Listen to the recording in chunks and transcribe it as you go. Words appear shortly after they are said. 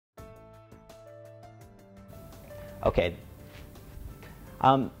Okay.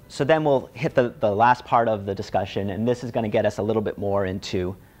 So then we'll hit the last part of the discussion, and this is going to get us a little bit more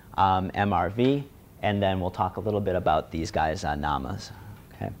into MRV, and then we'll talk a little bit about these guys, NAMAS.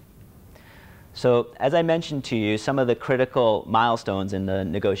 Okay. So as I mentioned to you, some of the critical milestones in the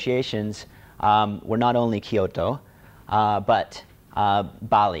negotiations were not only Kyoto, but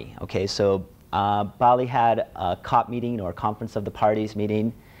Bali. Okay, so Bali had a COP meeting, or Conference of the Parties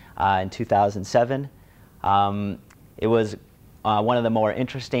meeting, in 2007. It was one of the more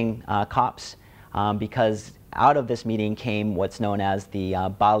interesting COPs because out of this meeting came what's known as the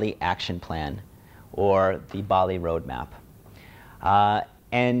Bali Action Plan, or the Bali Roadmap.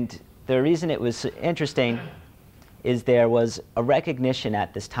 And the reason it was interesting is there was a recognition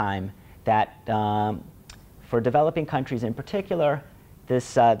at this time that for developing countries in particular, the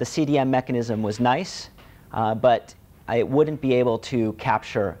CDM mechanism was nice, but it wouldn't be able to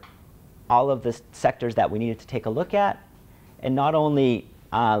capture all of the sectors that we needed to take a look at, and not only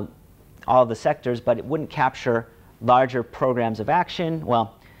all of the sectors, but it wouldn't capture larger programs of action,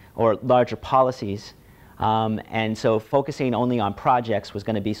 well, or larger policies. And so focusing only on projects was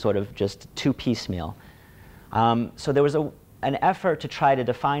going to be sort of just too piecemeal. So there was an effort to try to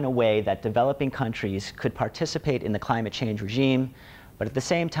define a way that developing countries could participate in the climate change regime, but at the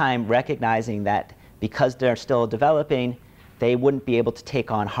same time recognizing that because they're still developing, they wouldn't be able to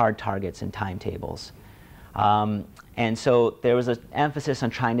take on hard targets and timetables. And so there was an emphasis on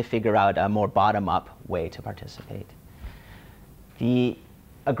trying to figure out a more bottom-up way to participate. The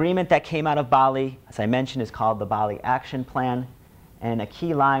agreement that came out of Bali, as I mentioned, is called the Bali Action Plan. And a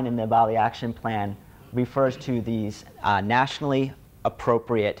key line in the Bali Action Plan refers to these nationally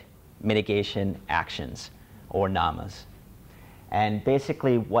appropriate mitigation actions, or NAMAS. And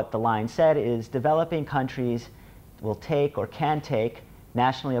basically what the line said is developing countries will take or can take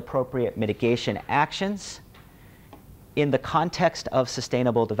nationally appropriate mitigation actions in the context of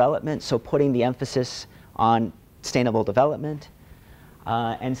sustainable development, so putting the emphasis on sustainable development.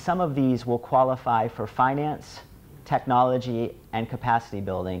 And some of these will qualify for finance, technology, and capacity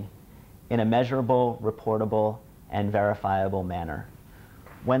building in a measurable, reportable, and verifiable manner.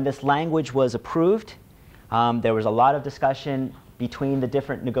 When this language was approved, there was a lot of discussion between the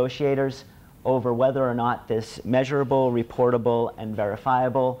different negotiators over whether or not this measurable, reportable, and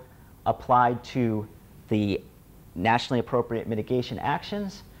verifiable applied to the nationally appropriate mitigation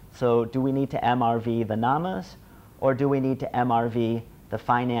actions. So do we need to MRV the NAMAS, or do we need to MRV the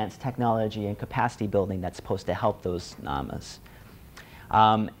finance, technology, and capacity building that's supposed to help those NAMAS?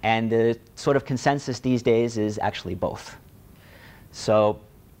 And the sort of consensus these days is actually both. So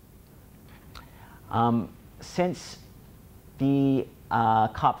since the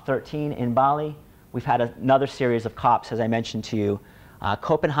COP13 in Bali, we've had another series of COPs, as I mentioned to you.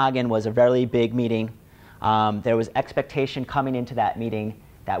 Copenhagen was a very big meeting. There was expectation coming into that meeting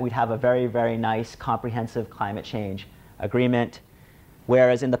that we'd have a very, very nice comprehensive climate change agreement.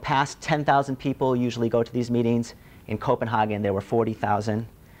 Whereas in the past, 10,000 people usually go to these meetings. In Copenhagen, there were 40,000.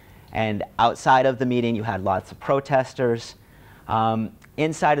 And outside of the meeting, you had lots of protesters.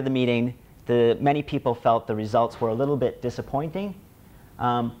 Inside of the meeting, many people felt the results were a little bit disappointing.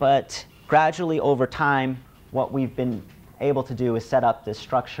 But gradually over time, what we've been able to do is set up this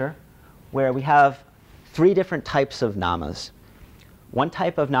structure where we have 3 different types of NAMAS. One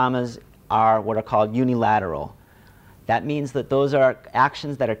type of NAMAS are what are called unilateral. That means that those are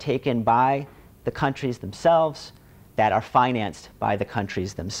actions that are taken by the countries themselves that are financed by the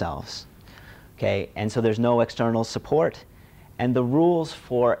countries themselves. Okay? And so there's no external support. And the rules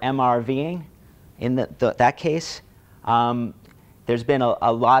for MRVing, in that case, there's been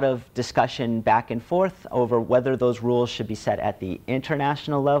a lot of discussion back and forth over whether those rules should be set at the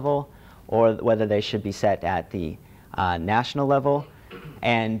international level or whether they should be set at the national level.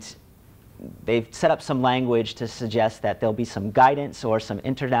 And they've set up some language to suggest that there'll be some guidance or some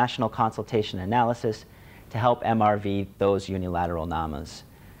international consultation analysis to help MRV those unilateral NAMAS.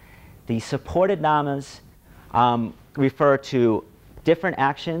 The supported NAMAS refer to different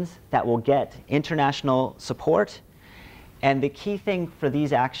actions that will get international support. And the key thing for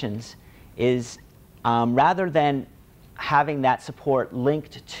these actions is rather than having that support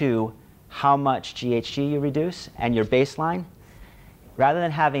linked to how much GHG you reduce and your baseline, rather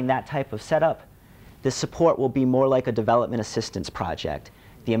than having that type of setup, the support will be more like a development assistance project.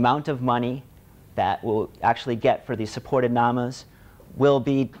 The amount of money that we'll actually get for these supported NAMAS will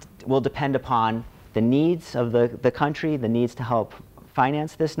depend upon the needs of the country, the needs to help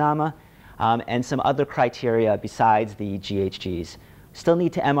finance this NAMA, and some other criteria besides the GHGs. Still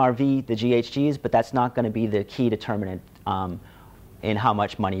need to MRV the GHGs, but that's not going to be the key determinant in how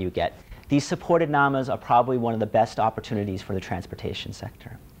much money you get. these supported NAMAs are probably one of the best opportunities for the transportation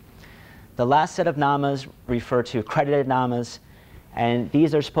sector. The last set of NAMAs refer to accredited NAMAs, and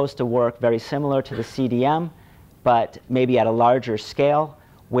these are supposed to work very similar to the CDM, but maybe at a larger scale,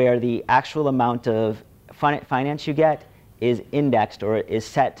 where the actual amount of finance you get is indexed or is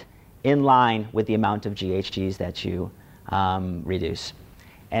set in line with the amount of GHGs that you reduce.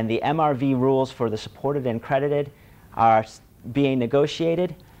 And the MRV rules for the supported and credited are being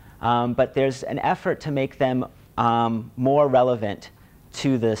negotiated, but there's an effort to make them more relevant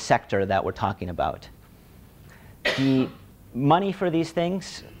to the sector that we're talking about. The money for these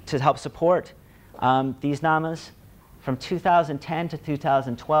things to help support these NAMAs, from 2010 to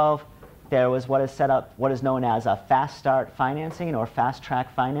 2012, there was what is known as a fast start financing or fast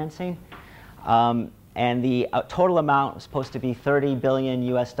track financing. And the total amount was supposed to be $30 billion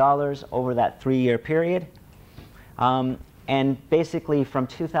US over that 3-year period. And basically from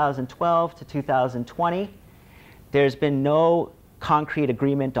 2012 to 2020, there's been no concrete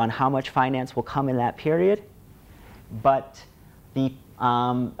agreement on how much finance will come in that period. But the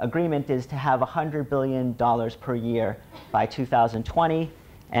agreement is to have $100 billion per year by 2020.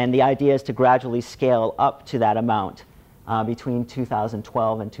 And the idea is to gradually scale up to that amount between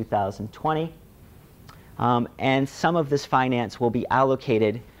 2012 and 2020. And some of this finance will be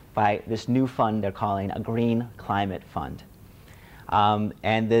allocated by this new fund they're calling a Green Climate Fund.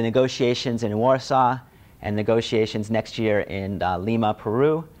 And the negotiations in Warsaw, and negotiations next year in Lima,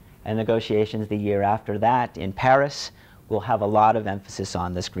 Peru, and negotiations the year after that in Paris will have a lot of emphasis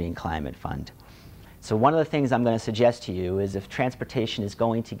on this Green Climate Fund. So one of the things I'm going to suggest to you is if transportation is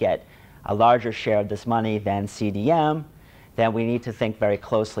going to get a larger share of this money than CDM, then we need to think very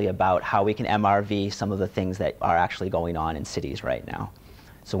closely about how we can MRV some of the things that are actually going on in cities right now.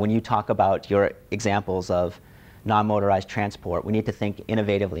 So when you talk about your examples of non-motorized transport, we need to think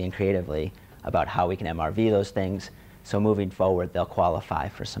innovatively and creatively about how we can MRV those things, so moving forward they'll qualify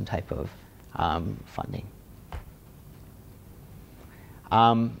for some type of funding.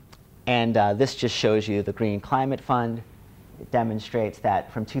 This just shows you the Green Climate Fund. It demonstrates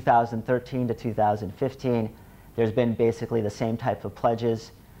that from 2013 to 2015, there's been basically the same type of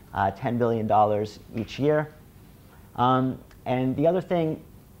pledges, $10 billion each year. And the other thing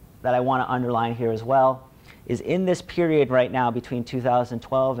that I want to underline here as well is in this period right now between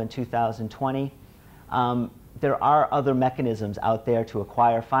 2012 and 2020, there are other mechanisms out there to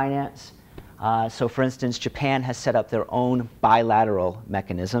acquire finance. So for instance, Japan has set up their own bilateral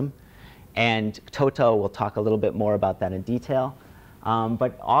mechanism, and Toto will talk a little bit more about that in detail.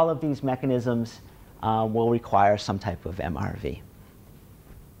 But all of these mechanisms will require some type of MRV.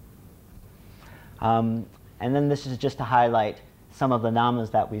 And then this is just to highlight some of the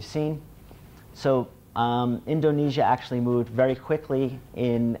NAMAs that we've seen. So Indonesia actually moved very quickly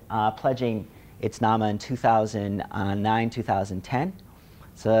in pledging its NAMA in 2009, 2010.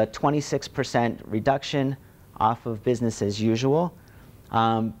 It's a 26% reduction off of business as usual,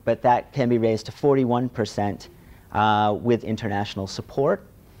 but that can be raised to 41% with international support.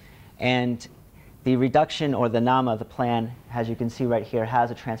 And the reduction, or the NAMA, the plan, as you can see right here, has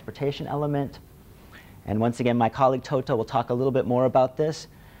a transportation element. And once again, my colleague Toto will talk a little bit more about this,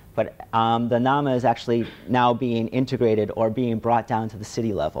 but the NAMA is actually now being integrated or being brought down to the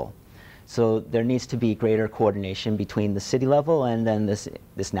city level. So there needs to be greater coordination between the city level and then this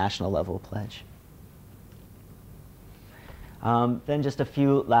national level pledge. Then just a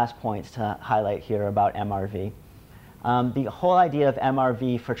few last points to highlight here about MRV. The whole idea of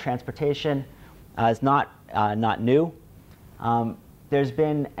MRV for transportation is not new. There's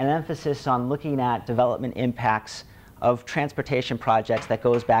been an emphasis on looking at development impacts of transportation projects that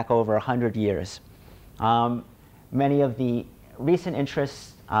goes back over 100 years. Many of the recent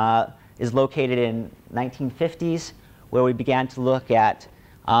interests is located in 1950s, where we began to look at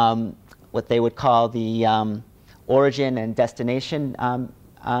what they would call the origin and destination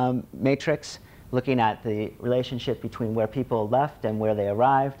matrix, looking at the relationship between where people left and where they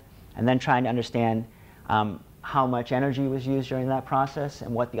arrived, and then trying to understand how much energy was used during that process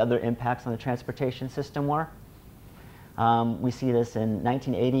and what the other impacts on the transportation system were. We see this in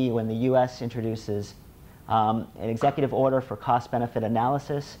 1980 when the US introduces an executive order for cost-benefit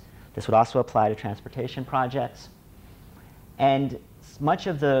analysis. This would also apply to transportation projects. And much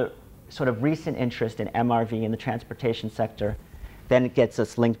of the sort of recent interest in MRV in the transportation sector then gets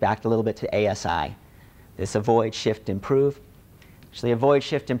us linked back a little bit to ASI, this avoid, shift, improve. Actually, avoid,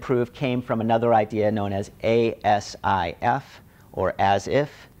 shift, improve came from another idea known as ASIF, or as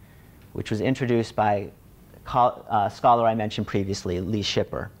if, which was introduced by a scholar I mentioned previously, Lee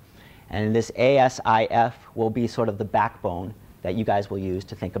Shipper. And this ASIF will be sort of the backbone that you guys will use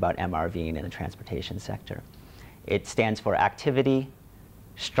to think about MRVing in the transportation sector. It stands for activity,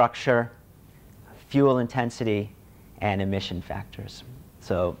 structure, fuel intensity, and emission factors.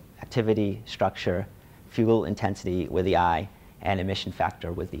 So activity, structure, fuel intensity with the I, and emission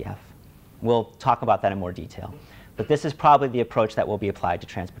factor with the F. We'll talk about that in more detail. But this is probably the approach that will be applied to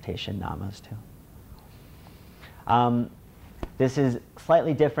transportation NAMAS too. This is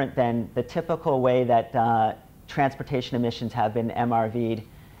slightly different than the typical way that transportation emissions have been MRV'd,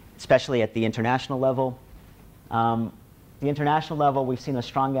 especially at the international level. The international level, we've seen a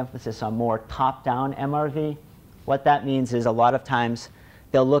strong emphasis on more top-down MRV. What that means is a lot of times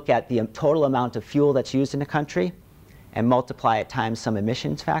they'll look at the total amount of fuel that's used in a country and multiply it times some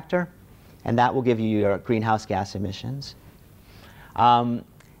emissions factor, and that will give you your greenhouse gas emissions. And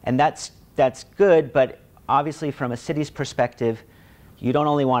that's good, but obviously from a city's perspective, you don't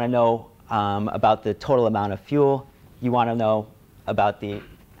only want to know about the total amount of fuel, you want to know about the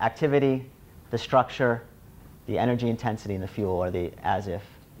activity, the structure, the energy intensity, and the fuel, or the as-if.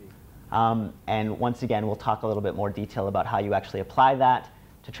 And once again, we'll talk a little bit more detail about how you actually apply that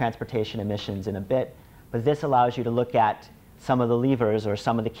to transportation emissions in a bit. But this allows you to look at some of the levers or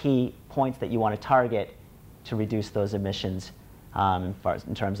some of the key points that you want to target to reduce those emissions in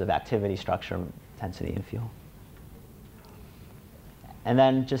terms of activity, structure, intensity, and fuel. And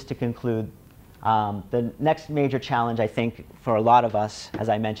then just to conclude, the next major challenge, I think, for a lot of us, as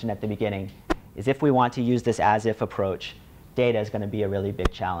I mentioned at the beginning, is if we want to use this as-if approach, data is going to be a really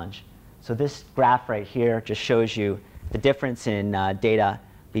big challenge. So this graph right here just shows you the difference in data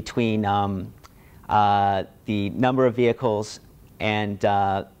between the number of vehicles and,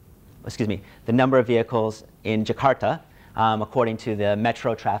 the number of vehicles in Jakarta, according to the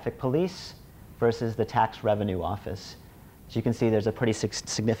Metro Traffic Police versus the Tax Revenue Office. As you can see, there's a pretty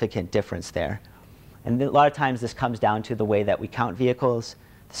significant difference there. And a lot of times this comes down to the way that we count vehicles,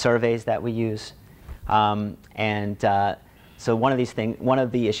 the surveys that we use. So one of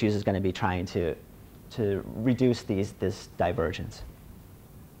the issues is going to be trying to reduce this divergence.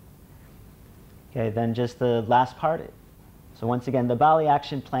 Okay, then just the last part. So once again, the Bali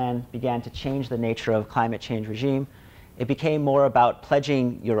Action Plan began to change the nature of climate change regime. It became more about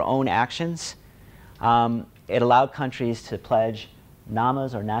pledging your own actions. It allowed countries to pledge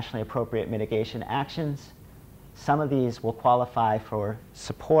NAMAS, or nationally appropriate mitigation actions. Some of these will qualify for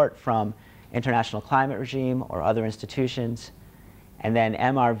support from international climate regime or other institutions. And then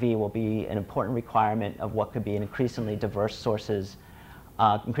MRV will be an important requirement of what could be an increasingly diverse sources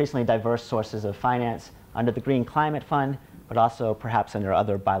of finance under the Green Climate Fund, but also perhaps under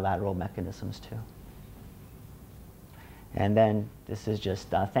other bilateral mechanisms too. And then this is just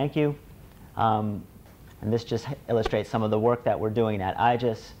thank you. And this just illustrates some of the work that we're doing at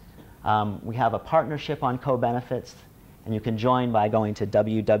IGES. We have a partnership on co-benefits, and you can join by going to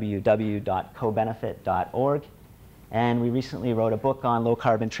www.cobenefit.org. And we recently wrote a book on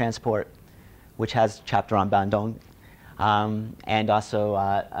low-carbon transport, which has a chapter on Bandung, and also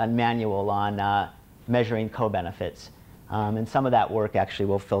a manual on measuring co-benefits. And some of that work actually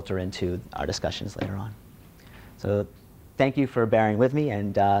will filter into our discussions later on. So thank you for bearing with me,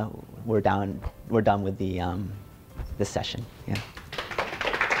 and we're done with this session. Yeah.